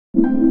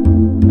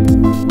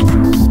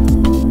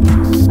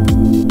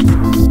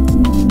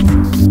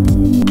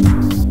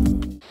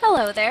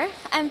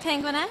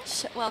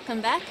PenguinAshe, welcome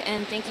back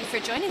and thank you for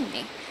joining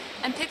me.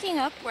 I'm picking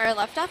up where I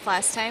left off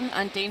last time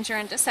on Danger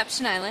on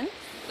Deception Island,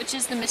 which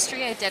is the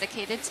mystery I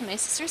dedicated to my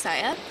sister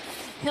Xyiah.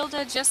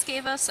 Hilda just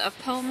gave us a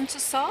poem to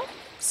solve,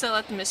 so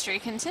let the mystery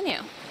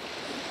continue.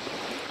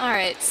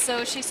 Alright,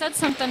 so she said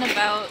something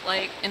about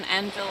like an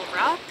anvil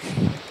rock,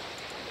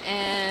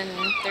 and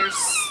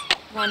there's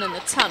one in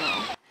the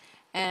tunnel.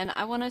 And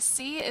I want to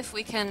see if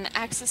we can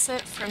access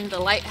it from the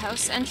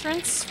lighthouse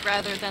entrance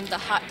rather than the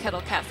Hot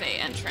Kettle Cafe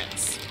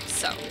entrance.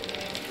 So,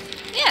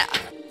 yeah,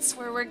 that's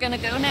where we're gonna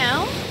go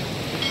now.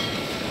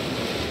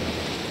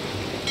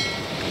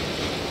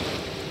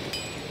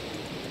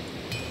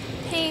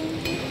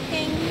 Ping,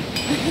 ping.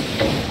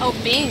 Oh,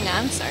 bing,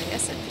 I'm sorry, I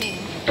said ping.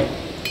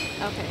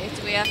 Okay,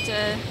 do we have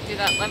to do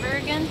that lever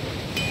again?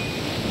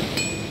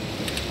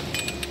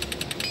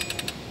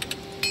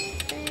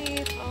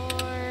 3,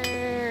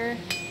 4...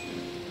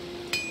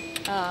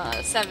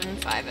 7,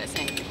 5, I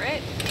think,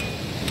 right?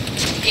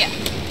 Yeah.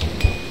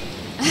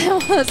 I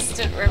almost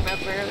didn't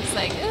remember. I was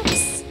like,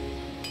 oops.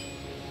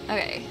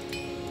 Okay.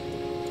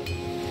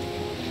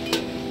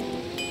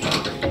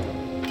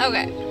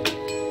 Okay.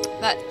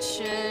 That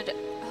should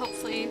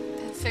hopefully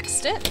have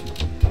fixed it.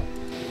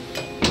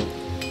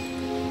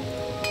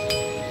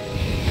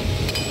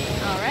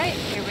 Alright,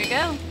 here we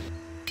go.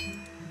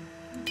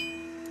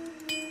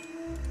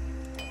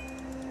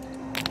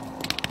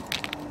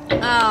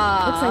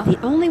 Looks like the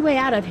only way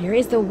out of here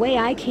is the way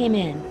I came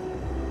in.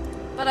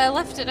 But I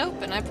left it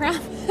open, I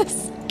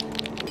promise.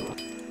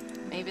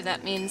 Maybe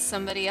that means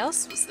somebody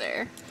else was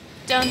there.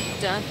 Dun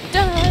dun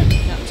dun!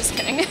 No, I'm just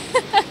kidding.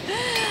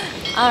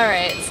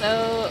 Alright,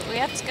 so we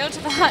have to go to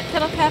the Hot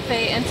Kettle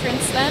Cafe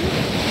entrance then.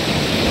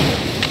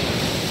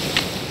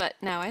 But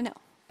now I know.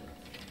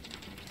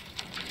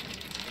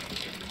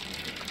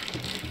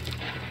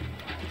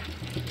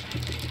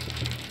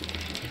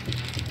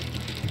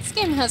 This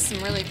game has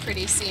some really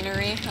pretty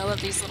scenery. I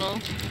love these little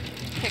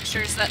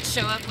pictures that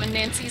show up when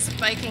Nancy's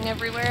biking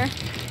everywhere.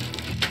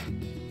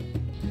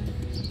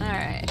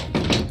 Alright.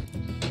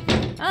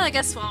 Well, I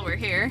guess while we're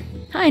here...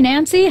 Hi,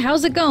 Nancy.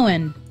 How's it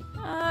going?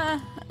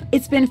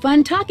 It's been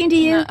fun talking to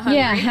you.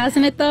 Yeah,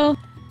 hasn't it, though?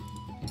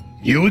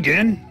 You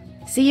again?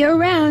 See you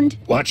around.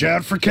 Watch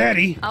out for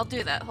Caddy. I'll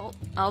do that, Holt.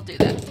 I'll do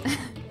that.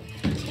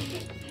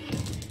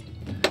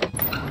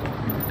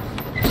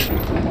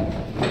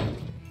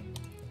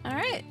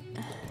 Alright.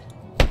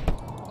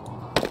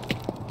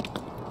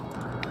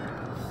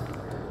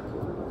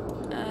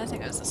 I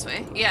think it was this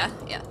way. Yeah,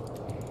 yeah.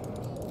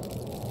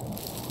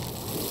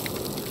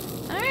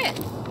 Alright.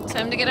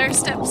 Time to get our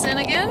steps in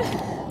again.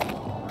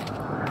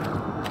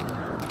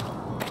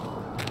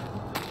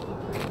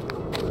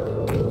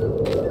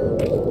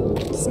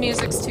 This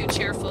music's too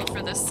cheerful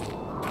for this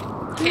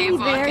cave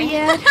walking. There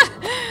yet?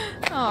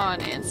 Oh,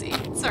 Nancy.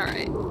 It's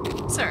alright.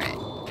 It's alright.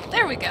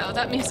 There we go.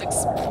 That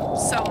music's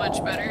so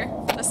much better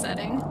for the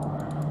setting.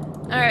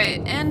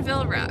 Alright,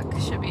 Anvil Rock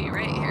should be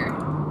right here.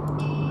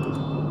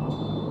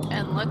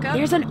 And look up.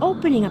 There's an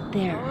opening up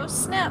there. Oh,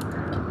 snap.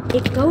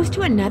 It goes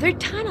to another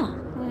tunnel.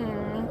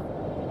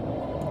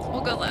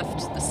 We'll go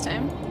left this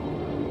time.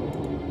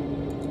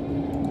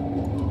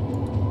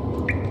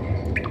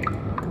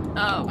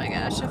 Oh my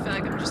gosh, I feel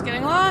like I'm just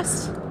getting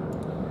lost.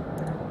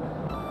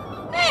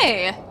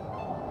 Hey!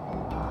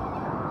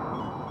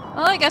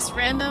 Well, I guess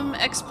random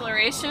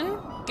exploration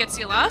gets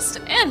you lost,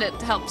 and it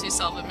helps you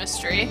solve a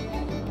mystery.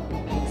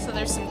 So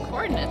there's some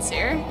coordinates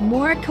here.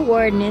 More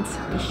coordinates.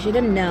 I should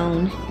have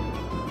known.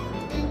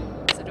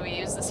 So do we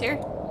use this here?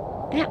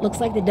 That looks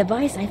like the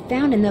device I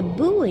found in the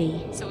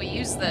buoy. So we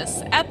use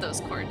this at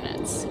those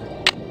coordinates.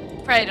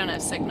 Probably don't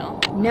have signal.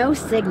 No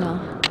signal.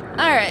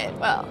 Alright,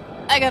 well,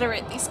 I gotta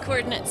write these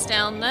coordinates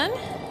down then.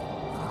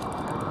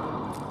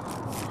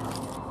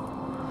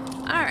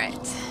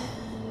 Alright.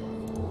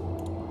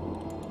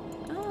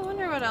 Oh, I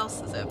wonder what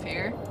else is up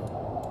here.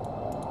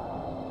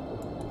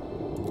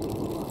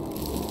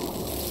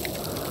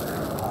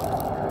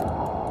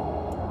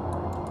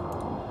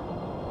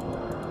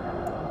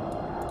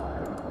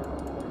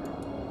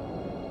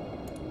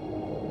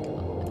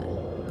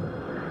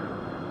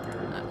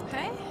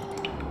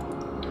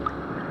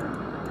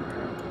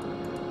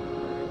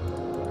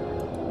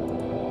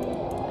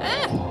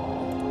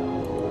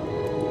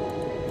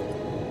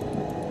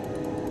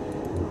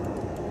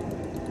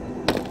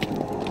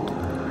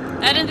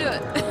 I didn't do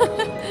it.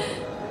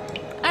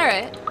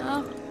 Alright,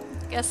 well,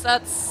 guess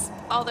that's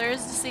all there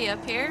is to see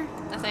up here,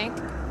 I think.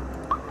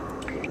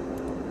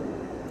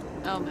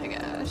 Oh my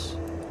gosh.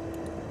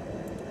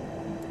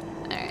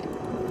 Alright.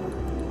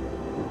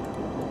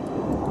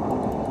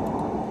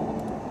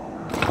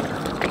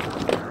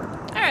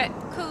 Alright,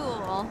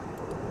 cool.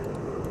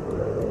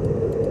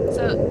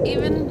 So,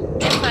 even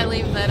if I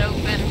leave that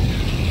open,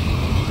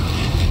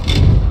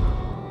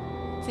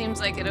 seems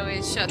like it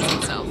always shuts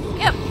itself.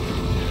 Yep.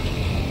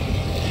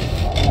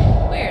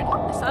 Weird.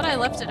 I thought I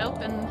left it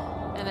open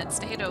and it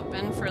stayed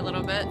open for a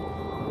little bit.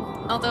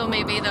 Although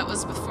maybe that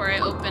was before I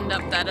opened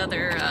up that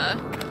other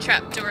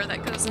trapdoor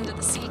that goes into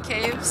the sea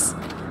caves.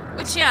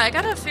 Which, yeah, I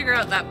gotta figure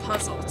out that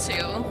puzzle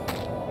too.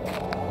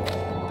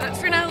 But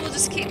for now, we'll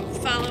just keep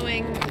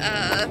following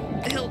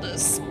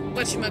Hilda's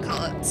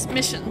whatchamacallit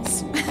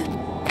missions.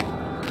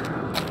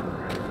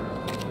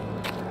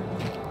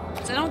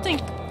 I don't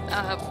think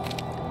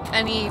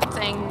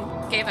anything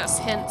gave us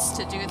hints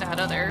to do that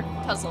other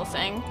puzzle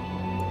thing.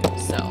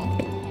 So,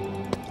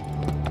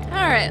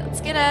 alright, let's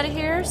get out of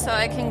here so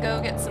I can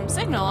go get some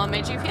signal on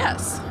my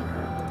GPS.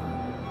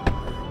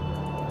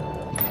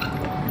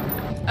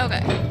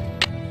 Okay.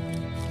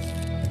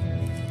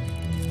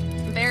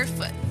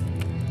 Barefoot.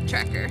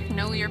 Tracker,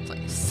 know your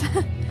place.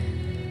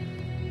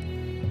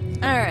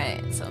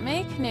 Alright, so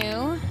make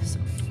new. So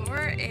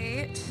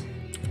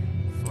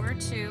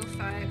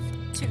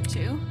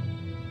 484252.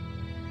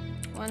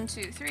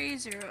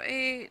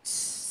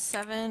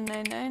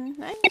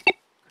 123087999.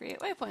 Create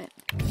waypoint.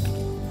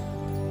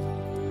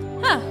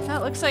 Huh,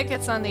 that looks like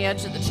it's on the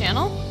edge of the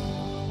channel.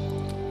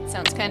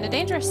 Sounds kind of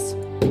dangerous.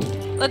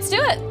 Let's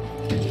do it!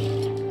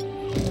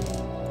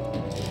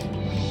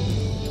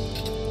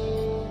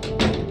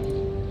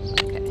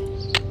 Okay.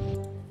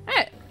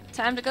 Alright,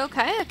 time to go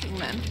kayaking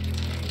then.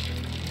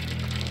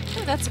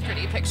 Oh, that's a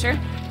pretty picture.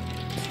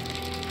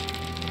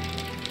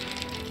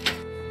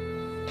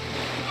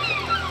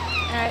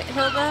 Alright,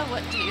 Hilda,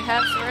 what do you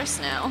have for us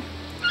now?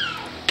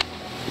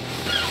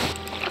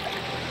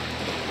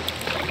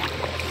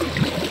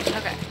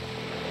 Okay.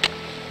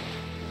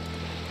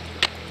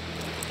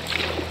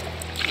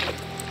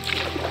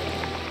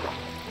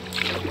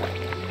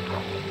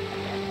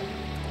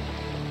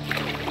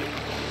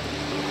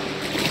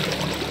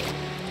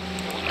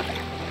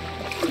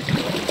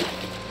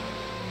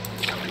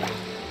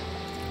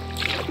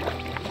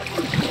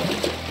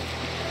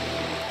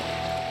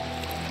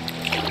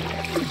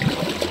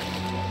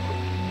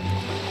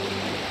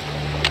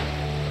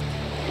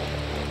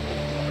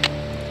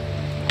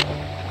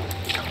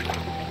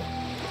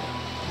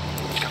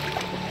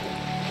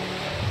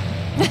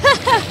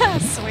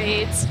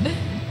 Sweet.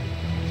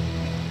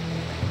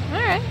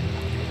 Alright.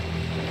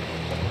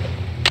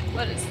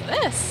 What is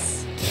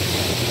this?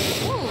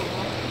 Ooh,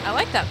 I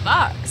like that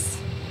box.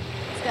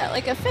 It's got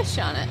like a fish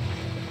on it.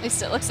 At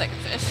least it looks like a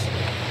fish.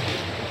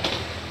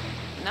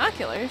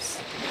 Binoculars.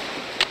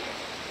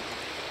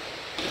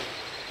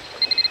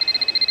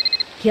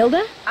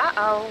 Hilda?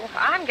 Uh-oh,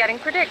 I'm getting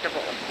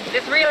predictable.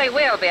 This really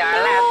will be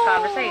our last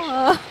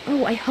conversation.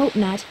 Oh, I hope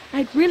not.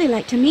 I'd really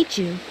like to meet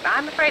you.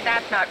 I'm afraid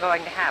that's not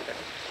going to happen.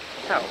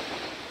 So,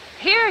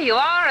 here you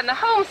are in the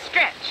home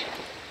stretch.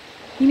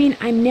 You mean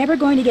I'm never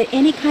going to get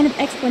any kind of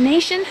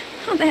explanation?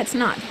 Oh, that's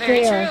not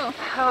Very fair. true.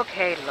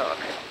 Okay, look.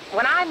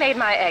 When I made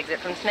my exit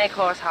from Snake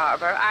Horse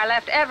Harbor, I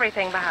left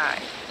everything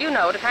behind. You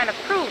know, to kind of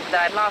prove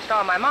that I'd lost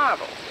all my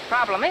marbles.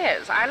 Problem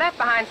is, I left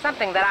behind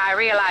something that I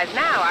realize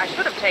now I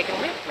should have taken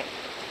with me.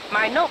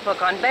 My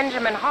notebook on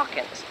Benjamin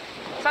Hawkins.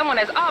 Someone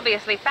has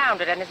obviously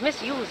found it and is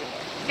misusing it.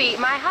 See,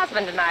 my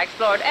husband and I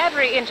explored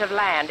every inch of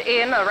land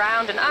in,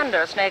 around, and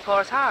under Snake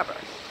Horse Harbor.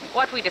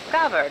 What we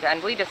discovered,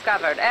 and we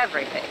discovered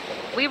everything,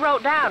 we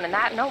wrote down in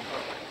that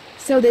notebook.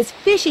 So this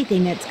fishy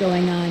thing that's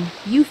going on,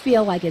 you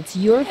feel like it's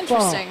your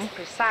fault. Interesting.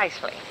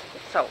 Precisely.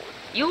 So,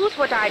 use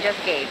what I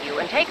just gave you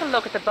and take a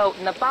look at the boat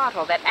and the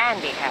bottle that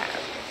Andy has.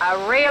 A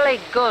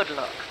really good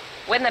look.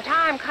 When the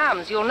time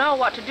comes, you'll know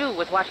what to do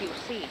with what you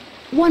see.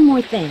 One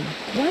more thing.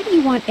 Why do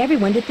you want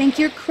everyone to think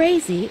you're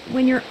crazy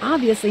when you're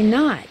obviously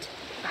not?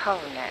 Oh,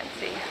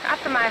 Nancy,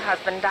 after my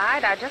husband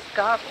died, I just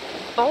got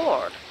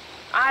bored.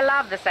 I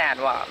love the San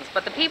Juans,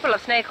 but the people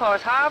of Snake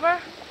Horse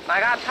Harbor, I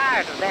got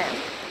tired of them.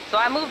 So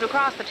I moved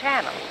across the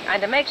channel,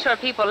 and to make sure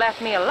people left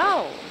me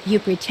alone. You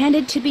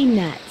pretended to be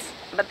nuts.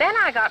 But then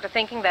I got to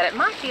thinking that it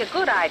might be a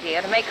good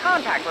idea to make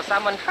contact with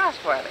someone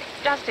trustworthy,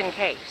 just in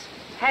case.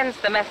 Hence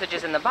the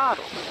messages in the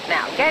bottle.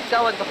 Now, get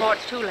going before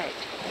it's too late.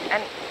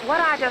 And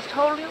what I just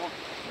told you,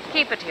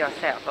 keep it to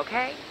yourself,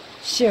 okay?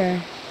 Sure.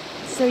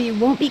 So you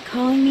won't be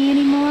calling me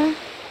anymore?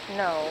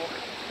 No.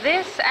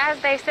 This, as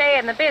they say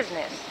in the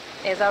business,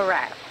 is a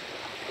wrap.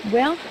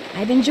 Well,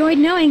 I've enjoyed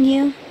knowing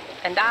you.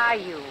 And I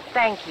you.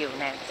 Thank you,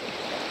 Nancy.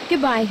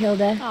 Goodbye,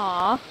 Hilda.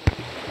 Aw.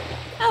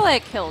 I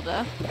like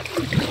Hilda.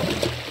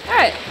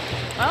 Alright.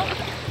 Well,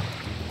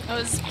 it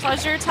was a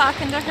pleasure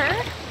talking to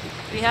her.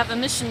 We have a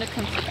mission to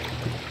complete.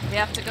 We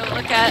have to go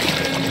look at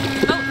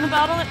the boat in the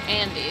bottle at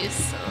Andy's,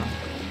 so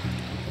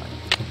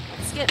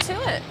let's get to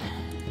it.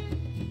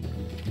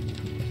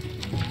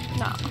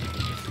 No.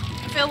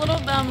 I feel a little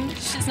bummed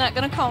she's not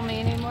gonna call me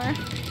anymore.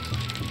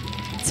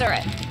 It's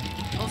alright.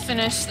 We'll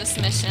finish this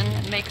mission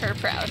and make her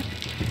proud.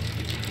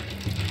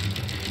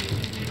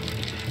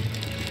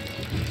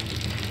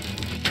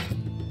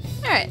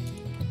 Alright.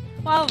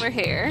 While we're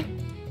here,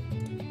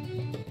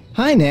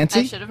 Hi,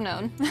 Nancy. I should have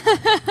known.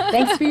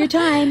 Thanks for your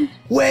time.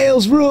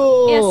 Whales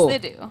rule!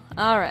 Yes, they do.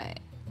 Alright.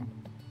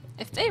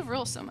 If they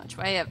rule so much,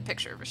 why do you have a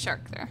picture of a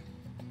shark there?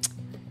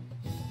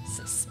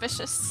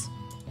 Suspicious.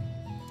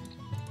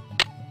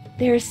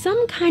 There are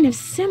some kind of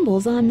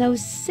symbols on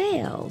those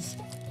sails.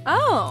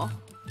 Oh!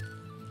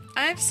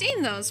 I've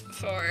seen those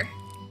before.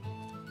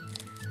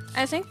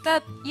 I think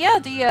that, yeah,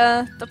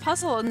 the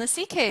puzzle in the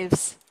sea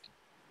caves.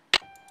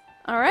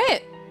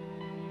 Alright.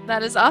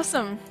 That is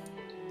awesome.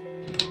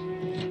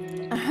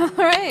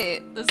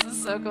 Alright, this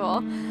is so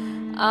cool.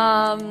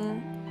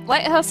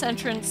 Lighthouse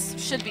entrance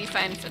should be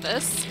fine for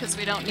this, because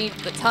we don't need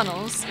the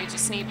tunnels, we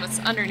just need what's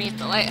underneath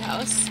the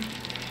lighthouse.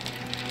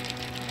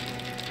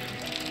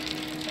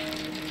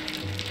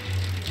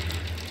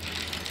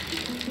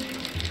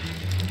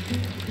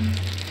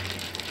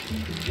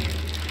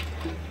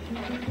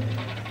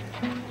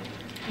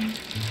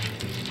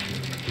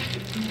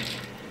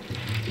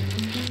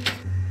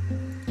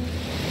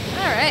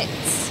 Alright,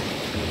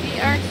 we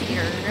are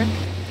here.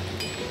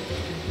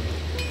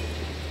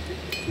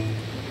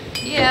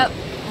 Yep,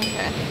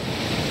 okay.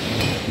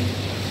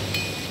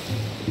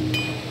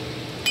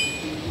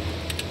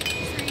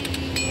 3,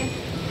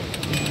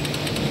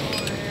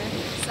 4,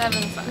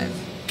 7,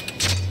 5.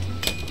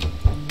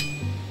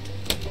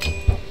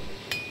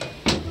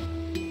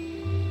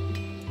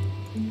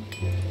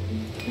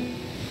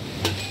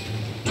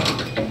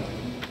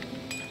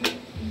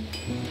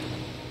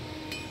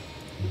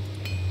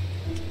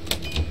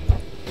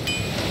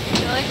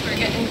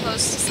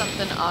 Close to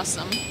something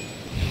awesome.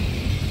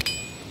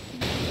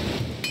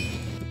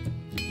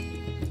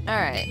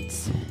 Alright.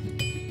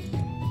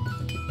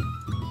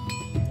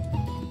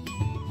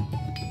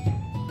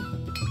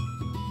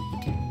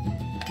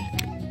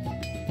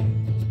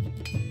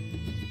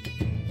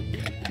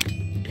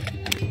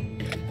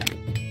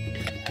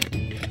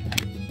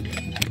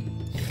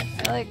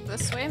 I feel like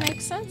this way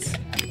makes sense.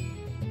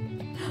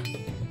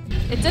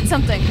 It did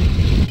something.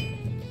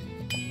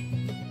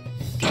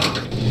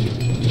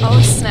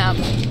 Oh snap.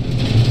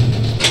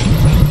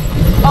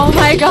 Oh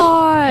my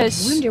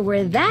gosh! Wonder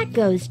where that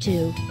goes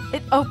to.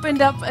 It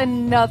opened up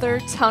another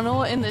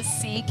tunnel in the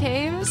sea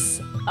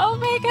caves? Oh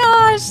my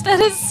gosh,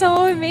 that is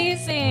so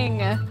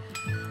amazing!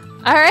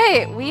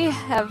 Alright, we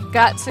have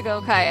got to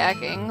go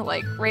kayaking,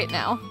 like, right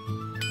now.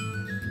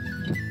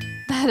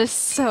 That is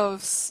so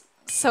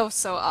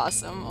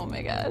awesome, oh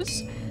my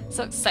gosh.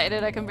 So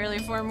excited I can barely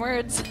form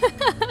words.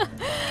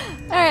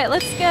 Alright,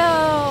 let's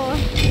go!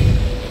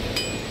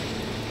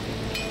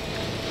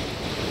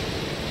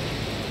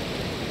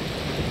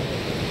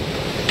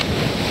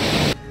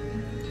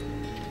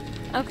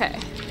 Okay.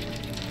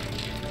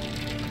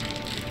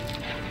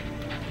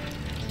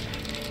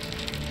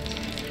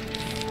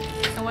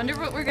 I wonder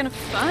what we're gonna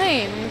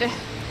find.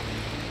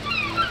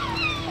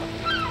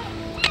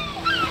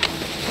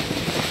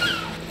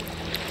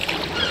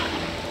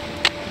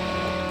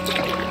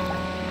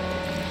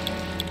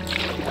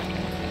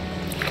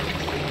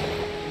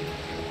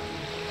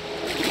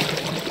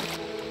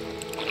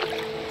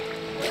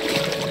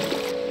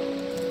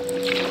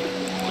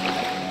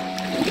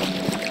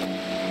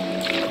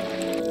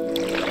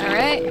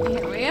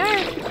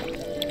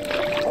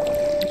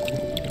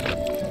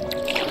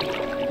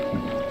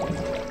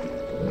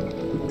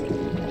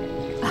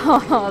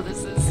 Oh,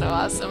 this is so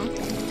awesome.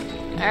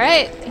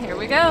 Alright, here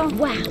we go.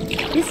 Wow,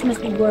 this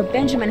must be where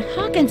Benjamin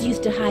Hawkins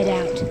used to hide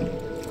out.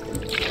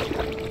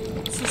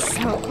 This is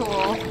so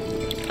cool.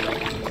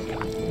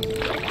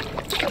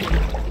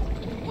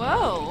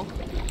 Whoa.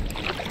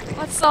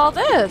 What's all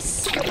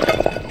this?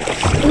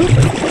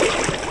 Oops.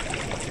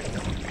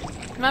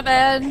 My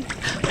bad.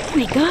 Oh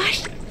my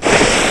gosh.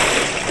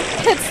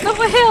 It's the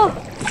whale!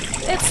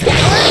 It's the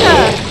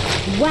orca!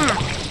 Wow.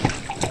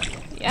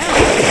 Yeah.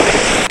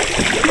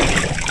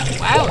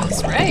 Wow,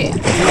 it's right.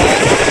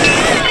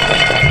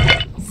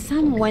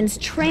 Someone's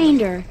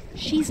trained her.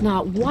 She's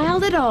not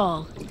wild at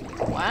all.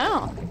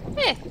 Wow.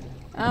 Hey,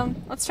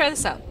 let's try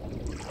this out.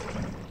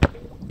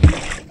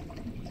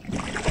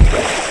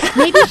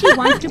 Maybe she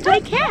wants to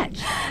play catch.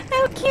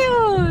 How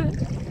cute!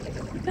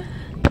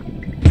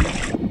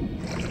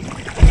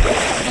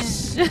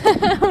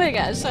 Oh my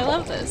gosh, I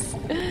love this.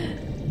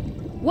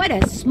 What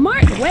a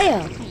smart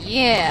whale.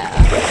 Yeah.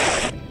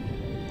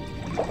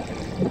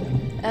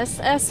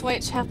 SS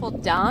Whitechapel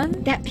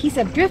Dawn? That piece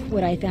of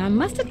driftwood I found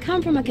must have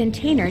come from a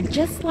container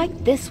just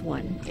like this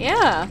one.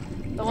 Yeah,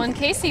 the one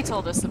Casey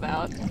told us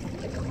about.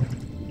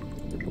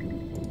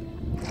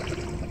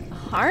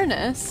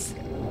 Harness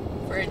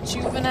for a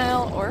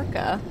juvenile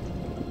orca.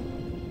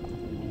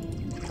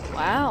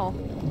 Wow.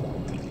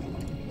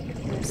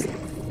 There's some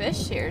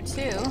fish here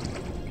too.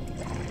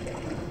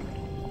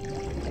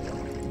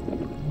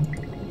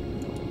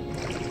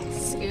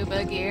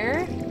 Scuba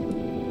gear.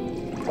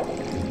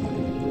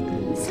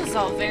 This is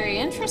all very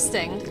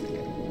interesting.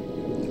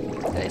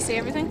 Did I see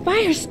everything?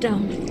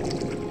 Firestone.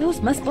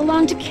 Those must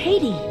belong to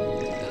Katie.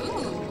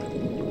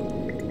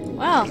 Ooh.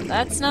 Well,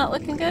 that's not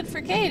looking good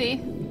for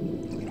Katie.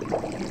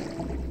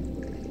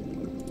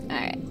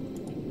 Alright.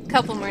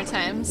 Couple more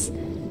times.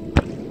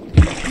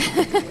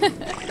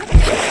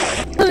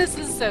 This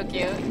is so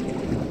cute.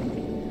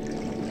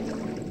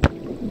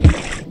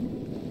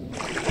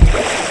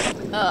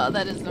 Oh,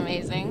 that is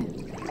amazing.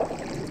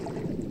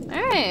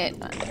 Alright.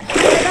 Bye.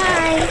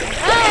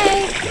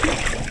 Bye!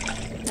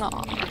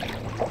 Aw.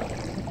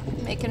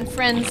 Making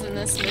friends in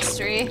this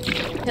mystery.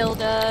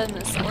 Hilda and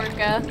this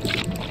orca.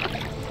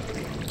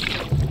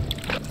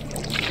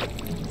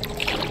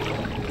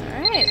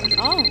 Alright.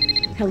 Oh.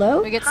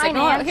 Hello? We get Hi,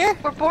 signal out Nance. here?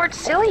 We're bored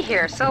silly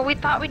here, so we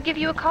thought we'd give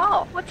you a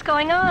call. What's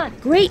going on?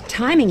 Great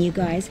timing, you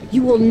guys.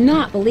 You will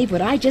not believe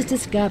what I just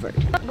discovered.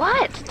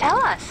 What? Tell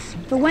us.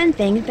 For one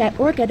thing, that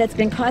orca that's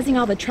been causing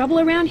all the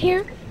trouble around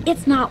here,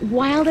 it's not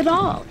wild at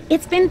all.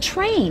 It's been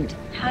trained.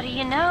 How do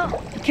you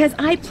know? Because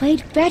I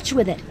played fetch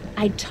with it.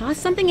 I'd toss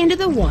something into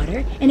the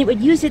water, and it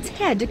would use its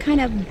head to kind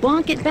of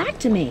bonk it back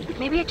to me.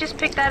 Maybe it just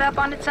picked that up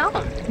on its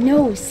own.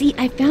 No, see,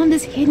 I found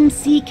this hidden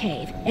sea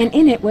cave, and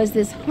in it was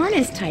this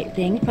harness-type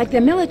thing like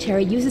the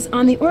military uses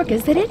on the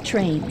orcas that it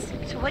trains.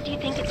 So what do you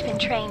think it's been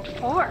trained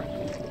for?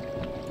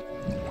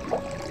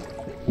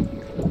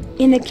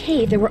 In the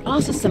cave, there were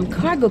also some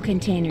cargo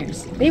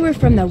containers. They were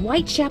from the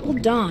Whitechapel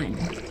Dawn.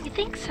 You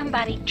think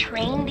somebody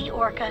trained the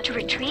orca to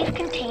retrieve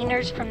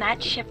containers from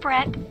that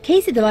shipwreck?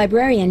 Casey the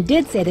librarian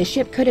did say the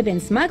ship could have been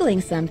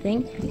smuggling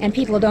something, and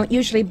people don't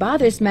usually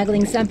bother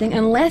smuggling something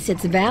unless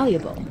it's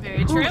valuable. Very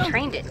Who true.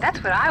 trained it?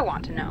 That's what I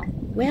want to know.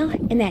 Well,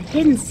 in that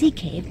hidden sea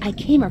cave, I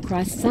came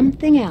across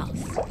something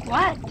else.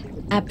 What?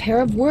 A pair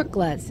of work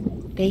gloves.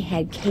 They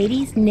had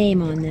Katie's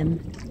name on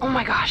them. Oh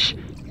my gosh.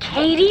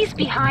 Katie's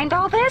behind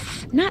all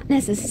this? Not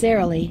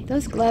necessarily.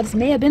 Those gloves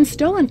may have been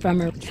stolen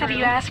from her. Have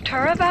you asked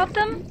her about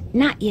them?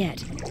 Not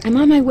yet. I'm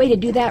on my way to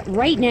do that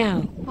right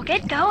now. Well,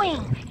 get going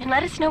and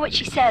let us know what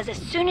she says as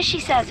soon as she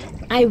says it.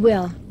 I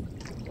will.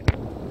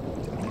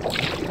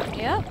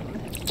 Yep.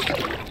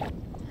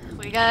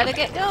 We gotta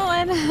get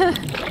going.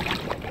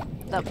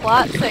 The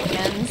plot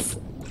thickens.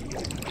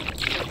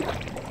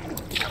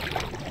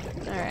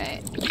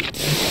 Alright.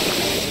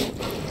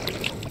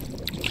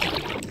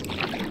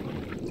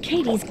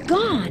 Katie's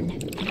gone.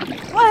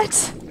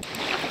 What?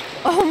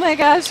 Oh my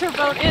gosh, her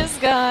boat is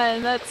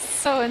gone. That's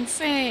so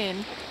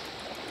insane.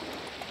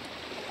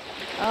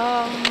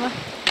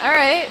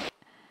 Alright.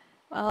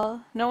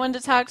 Well, no one to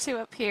talk to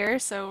up here,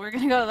 so we're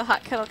gonna go to the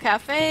Hot Kettle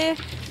Cafe,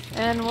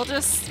 and we'll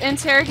just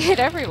interrogate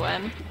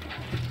everyone.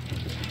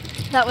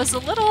 That was a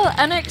little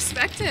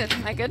unexpected,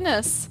 my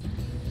goodness.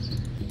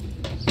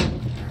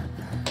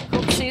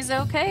 Hope she's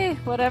okay,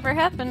 whatever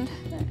happened.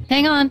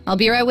 Hang on, I'll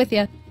be right with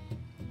you.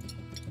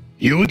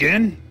 You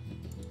again?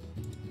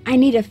 I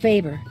need a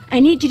favor. I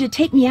need you to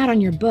take me out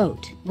on your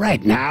boat.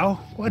 Right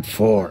now? What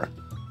for?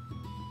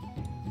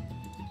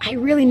 I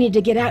really need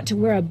to get out to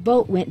where a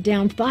boat went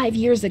down 5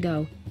 years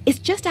ago. It's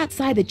just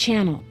outside the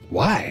channel.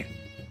 Why?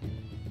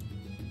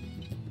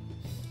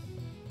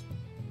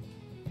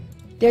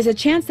 There's a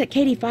chance that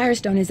Katie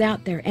Firestone is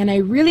out there, and I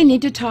really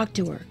need to talk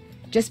to her.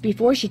 Just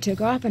before she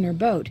took off in her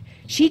boat,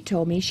 she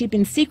told me she'd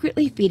been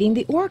secretly feeding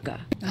the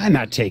orca. I'm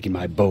not taking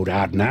my boat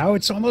out now.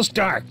 It's almost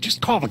dark.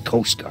 Just call the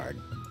Coast Guard.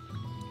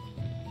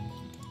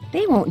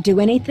 They won't do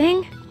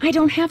anything. I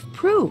don't have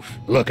proof.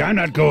 Look, I'm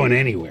not going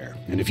anywhere.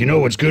 And if you know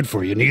what's good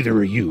for you, neither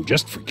are you.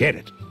 Just forget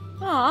it.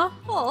 Aw,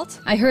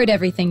 Holt. I heard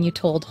everything you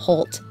told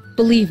Holt.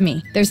 Believe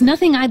me, there's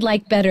nothing I'd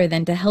like better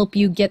than to help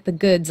you get the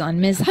goods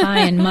on Ms. High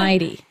and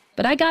Mighty.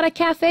 But I got a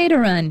cafe to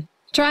run.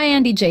 Try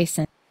Andy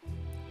Jason.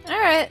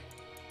 Alright.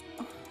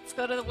 Let's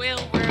go to the whale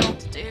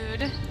world,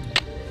 dude.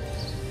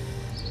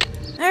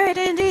 Alright,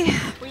 Andy.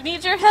 We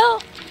need your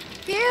help.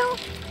 You.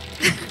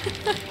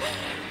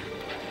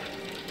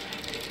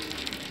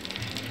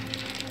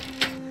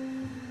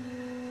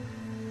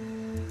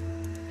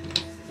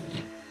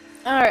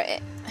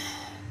 Alright.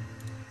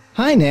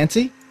 Hi,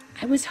 Nancy.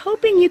 I was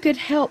hoping you could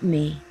help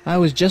me. I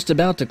was just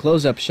about to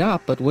close up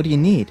shop, but what do you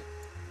need?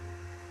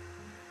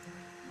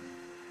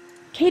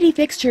 Katie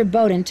fixed her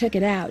boat and took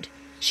it out.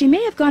 She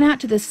may have gone out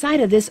to the site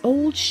of this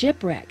old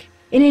shipwreck.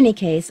 In any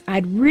case,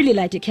 I'd really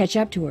like to catch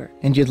up to her.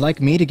 And you'd like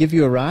me to give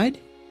you a ride?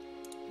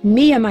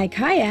 Me and my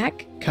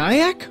kayak?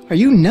 Kayak? Are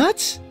you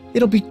nuts?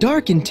 It'll be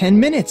dark in 10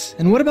 minutes.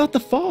 And what about the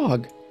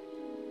fog?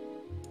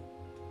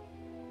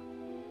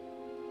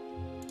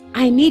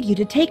 I need you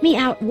to take me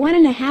out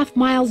 1.5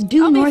 miles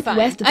due I'll be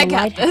northwest fine. of I the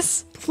got lighthouse.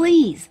 this.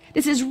 Please,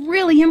 this is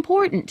really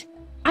important.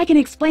 I can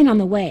explain on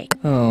the way.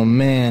 Oh,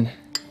 man.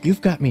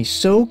 You've got me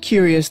so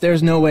curious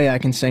there's no way I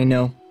can say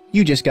no.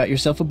 You just got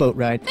yourself a boat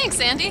ride. Thanks,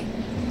 Andy.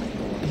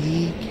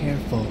 Be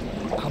careful.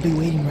 I'll be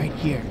waiting right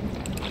here.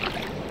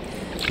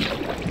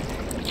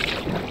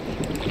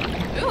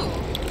 Ooh.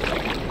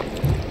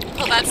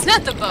 Well, that's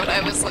not the boat I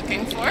was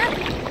looking for.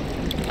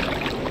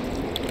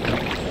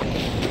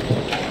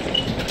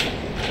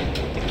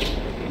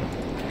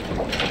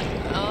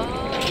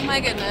 Oh my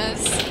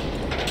goodness.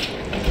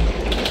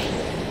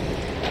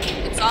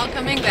 It's all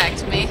coming back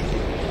to me.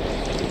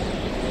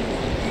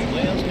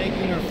 Whale's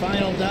making her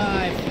final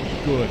dive.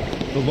 Good.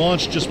 The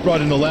launch just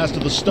brought in the last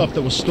of the stuff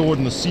that was stored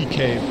in the sea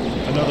cave.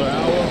 Another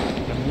hour,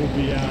 and we'll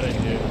be out of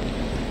here.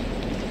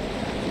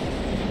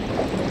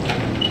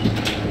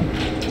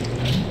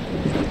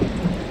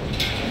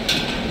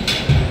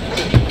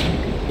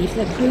 If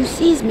the crew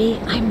sees me,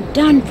 I'm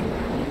done for.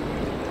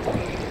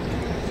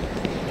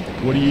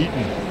 What are you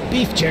eating?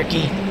 Beef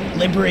jerky.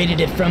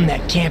 Liberated it from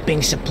that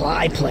camping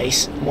supply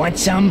place. Want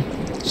some?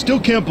 Still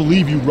can't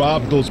believe you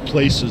robbed those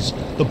places.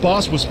 The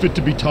boss was fit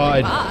to be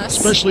tied,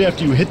 especially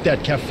after you hit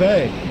that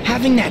cafe.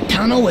 Having that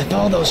tunnel with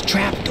all those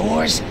trap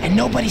doors and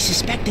nobody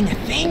suspecting a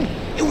thing,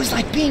 it was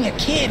like being a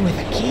kid with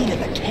a key to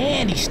the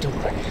candy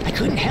store. I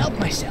couldn't help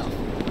myself.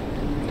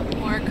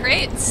 More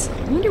crates.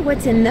 I wonder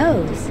what's in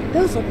those.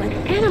 Those look like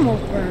animal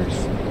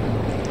furs.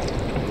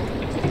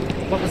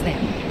 What was that?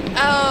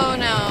 Oh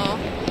no.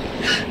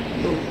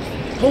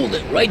 Hold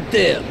it right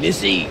there,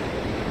 Missy.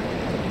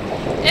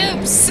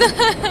 Oops.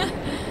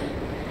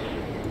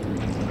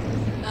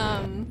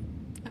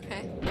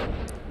 Okay.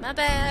 My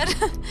bad.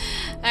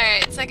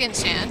 Alright, second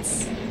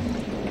chance.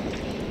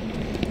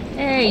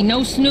 Hey,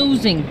 no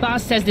snoozing.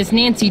 Boss says this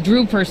Nancy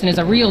Drew person is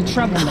a real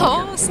troublemaker.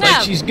 Oh, snap.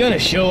 Like she's gonna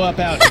show up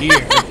out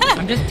here.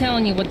 I'm just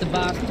telling you what the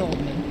boss told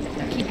me.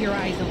 Now keep your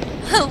eyes open.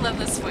 I love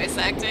this voice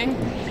acting.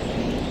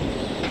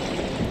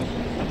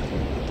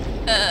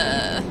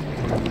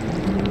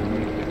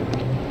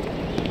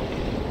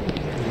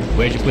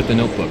 Where'd you put the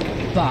notebook?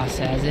 Boss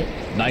has it.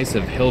 Nice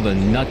of Hilda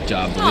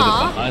nutjob to leave it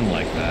behind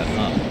like that,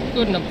 huh?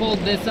 Couldn't have pulled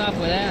this off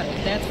without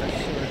it, that's for sure.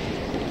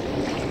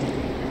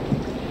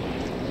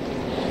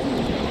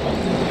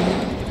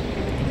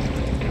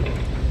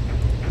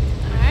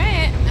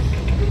 Alright.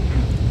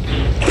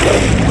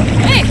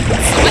 Hey,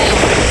 it's the whale.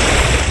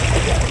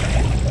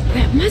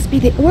 That must be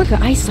the orca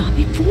I saw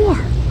before.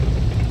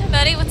 Hey,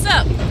 buddy, what's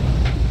up?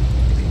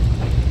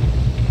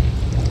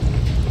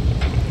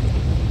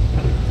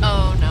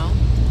 Oh, no.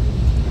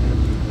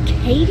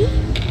 Katie?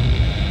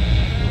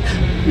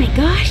 Oh my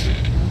gosh.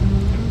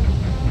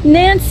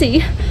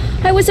 Nancy,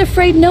 I was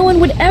afraid no one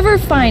would ever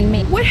find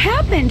me. What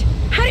happened?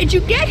 How did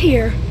you get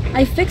here?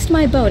 I fixed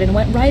my boat and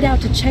went right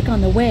out to check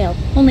on the whale,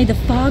 only the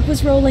fog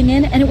was rolling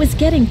in and it was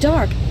getting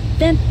dark.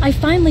 Then I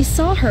finally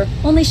saw her,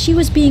 only she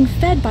was being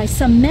fed by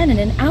some men in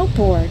an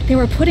outboard. They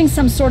were putting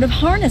some sort of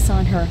harness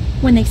on her.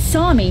 When they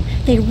saw me,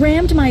 they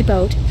rammed my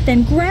boat,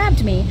 then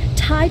grabbed me,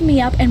 tied me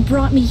up and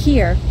brought me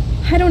here.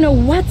 I don't know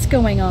what's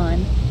going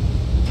on.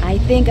 I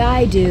think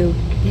I do.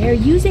 They're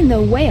using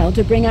the whale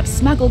to bring up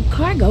smuggled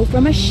cargo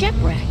from a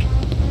shipwreck.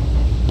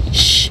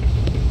 Shh!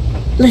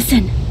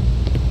 Listen!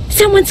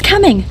 Someone's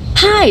coming!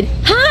 Hide!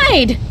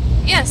 Hide!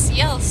 Yes,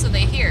 yell so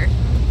they hear.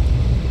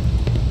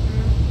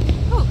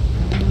 Ooh.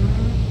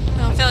 I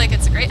don't feel like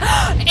it's a great...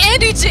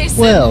 Andy Jason!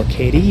 Well,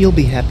 Katie, you'll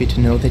be happy to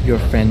know that your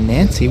friend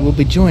Nancy will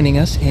be joining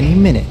us any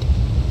minute.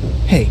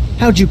 Hey,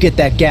 how'd you get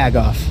that gag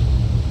off?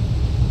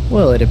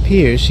 Well, it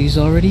appears she's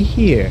already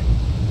here.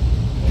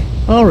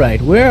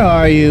 Alright, where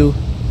are you?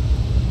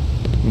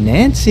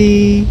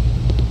 Nancy!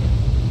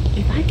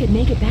 If I could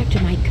make it back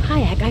to my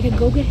kayak, I could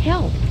go get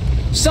help.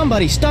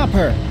 Somebody stop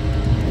her!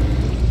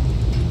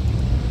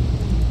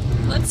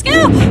 Let's go!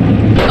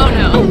 Oh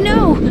no. Oh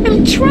no!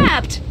 I'm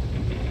trapped!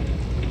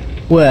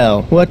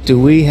 Well, what do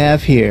we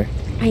have here?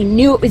 I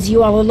knew it was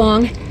you all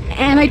along.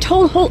 And I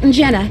told Holt and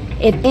Jenna,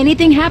 if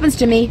anything happens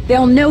to me,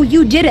 they'll know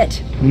you did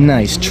it.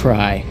 Nice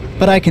try,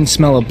 but I can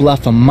smell a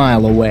bluff a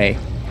mile away.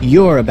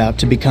 You're about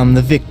to become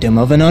the victim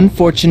of an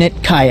unfortunate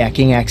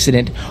kayaking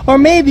accident, or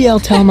maybe I'll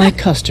tell my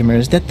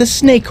customers that the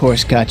snake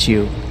horse got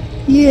you.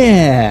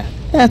 Yeah,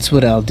 that's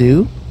what I'll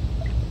do.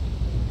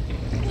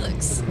 He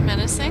looks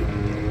menacing.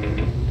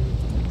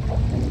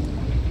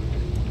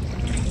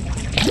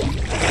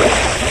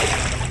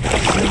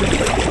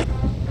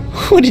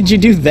 What did you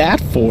do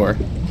that for?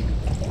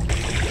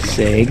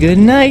 Say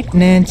goodnight,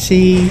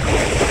 Nancy.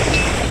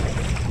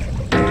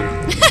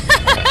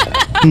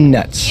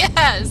 Nuts.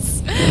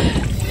 Yes!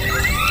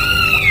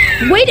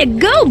 Way to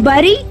go,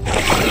 buddy!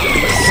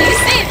 She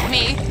saved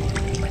me!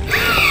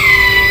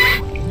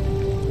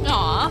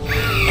 Aw.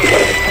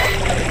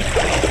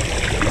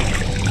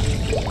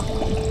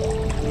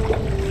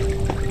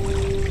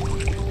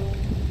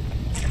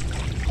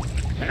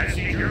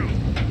 Nancy Drew.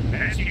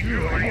 Nancy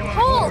Drew, are you on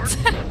Holt!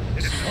 board?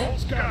 This is Holt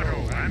Scotto.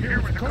 I'm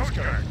here with the Coast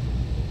Guard.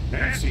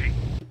 Nancy.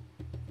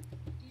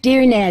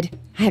 Dear Ned,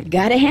 I've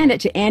got to hand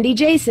it to Andy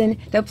Jason.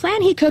 The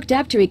plan he cooked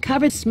up to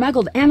recover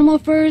smuggled animal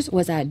furs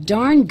was a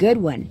darn good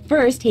one.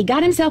 First, he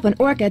got himself an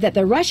orca that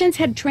the Russians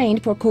had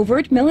trained for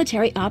covert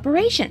military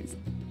operations.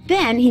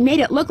 Then, he made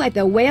it look like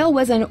the whale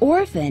was an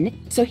orphan,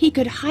 so he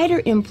could hide her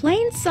in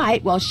plain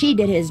sight while she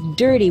did his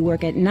dirty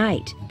work at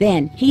night.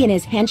 Then, he and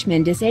his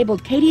henchmen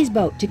disabled Katie's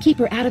boat to keep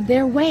her out of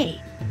their way.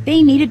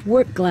 They needed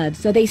work gloves,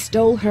 so they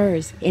stole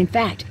hers. In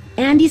fact,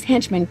 Andy's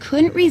henchmen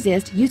couldn't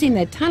resist using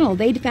the tunnel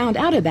they'd found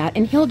out about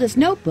in Hilda's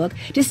notebook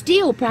to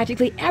steal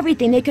practically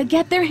everything they could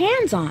get their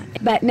hands on.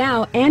 But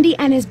now Andy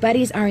and his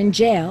buddies are in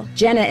jail.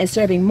 Jenna is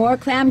serving more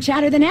clam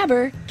chowder than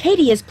ever.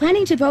 Katie is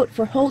planning to vote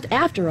for Holt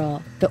after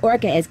all. The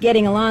orca is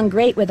getting along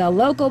great with a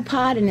local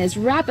pod and is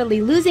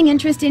rapidly losing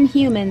interest in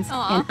humans.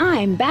 Aww. And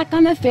I'm back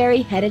on the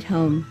ferry headed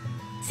home.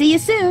 See you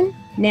soon,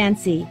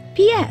 Nancy.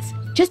 P.S.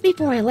 Just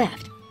before I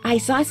left, I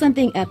saw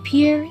something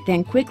appear,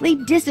 then quickly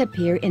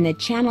disappear in the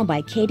channel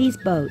by Katie's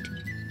boat.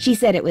 She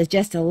said it was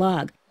just a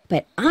log,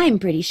 but I'm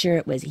pretty sure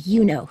it was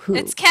you-know-who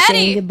It's Caddy.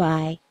 saying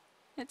goodbye.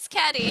 It's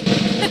Caddy.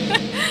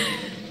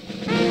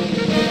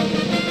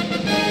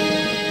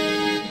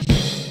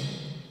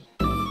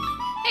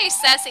 Hey,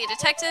 sassy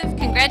detective,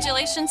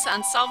 congratulations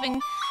on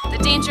solving the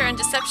Danger and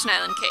Deception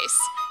Island case.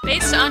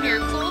 Based on your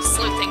cool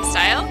sleuthing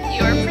style,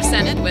 you are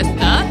presented with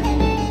the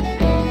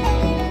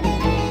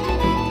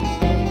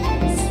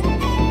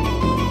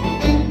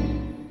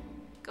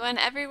Going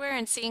Everywhere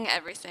and Seeing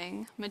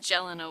Everything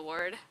Magellan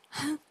Award.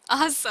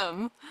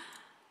 Awesome!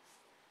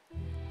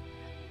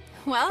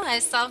 Well, I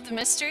solved the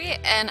mystery,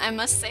 and I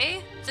must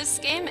say, this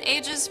game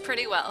ages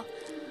pretty well.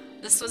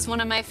 This was one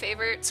of my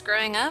favorites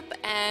growing up,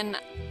 and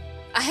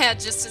I had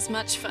just as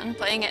much fun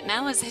playing it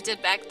now as I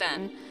did back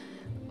then.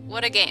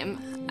 What a game.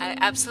 I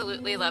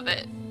absolutely love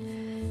it.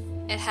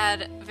 It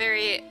had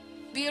very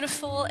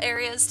beautiful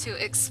areas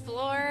to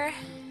explore,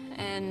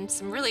 and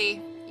some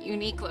really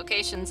unique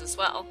locations as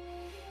well.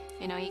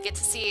 You know, you get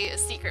to see a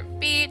secret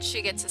beach,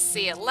 you get to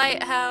see a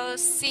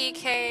lighthouse, sea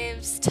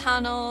caves,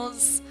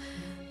 tunnels,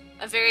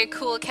 a very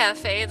cool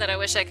cafe that I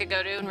wish I could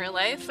go to in real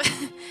life.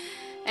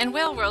 And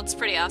Whale World's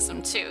pretty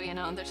awesome too, you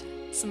know, there's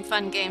some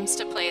fun games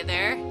to play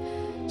there.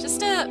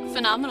 Just a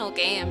phenomenal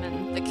game,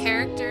 and the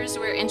characters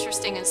were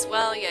interesting as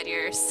well. You had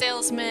your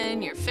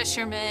salesman, your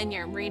fisherman,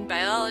 your marine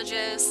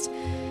biologist,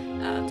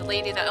 the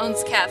lady that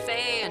owns the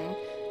cafe, and,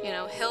 you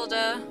know,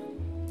 Hilda,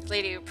 the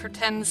lady who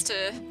pretends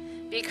to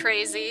be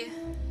crazy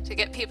to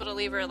get people to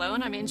leave her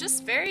alone. I mean,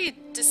 just very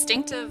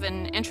distinctive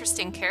and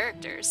interesting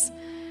characters.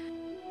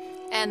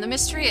 And the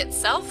mystery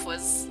itself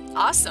was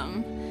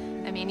awesome.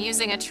 I mean,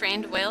 using a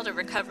trained whale to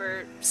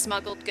recover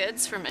smuggled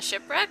goods from a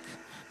shipwreck?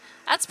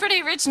 That's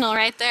pretty original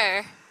right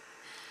there.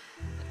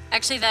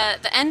 Actually,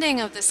 the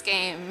ending of this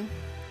game,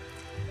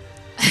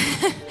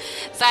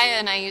 Xyiah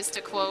and I used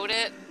to quote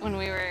it when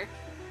we were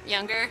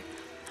younger.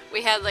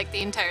 We had like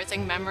the entire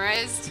thing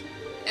memorized.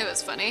 It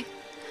was funny.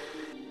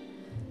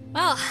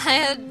 Well, I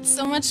had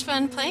so much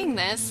fun playing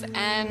this,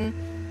 and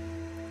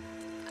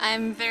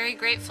I'm very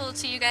grateful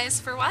to you guys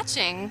for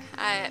watching.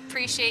 I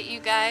appreciate you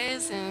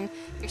guys, and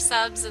your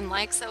subs and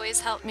likes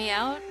always help me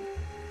out.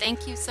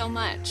 Thank you so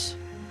much.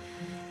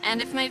 And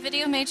if my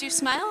video made you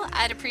smile,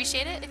 I'd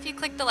appreciate it if you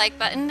click the like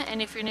button,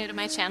 and if you're new to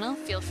my channel,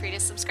 feel free to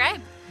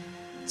subscribe.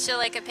 Chill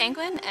like a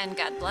penguin, and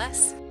God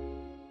bless.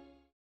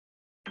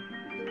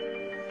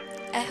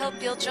 I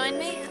hope you'll join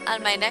me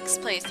on my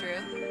next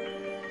playthrough.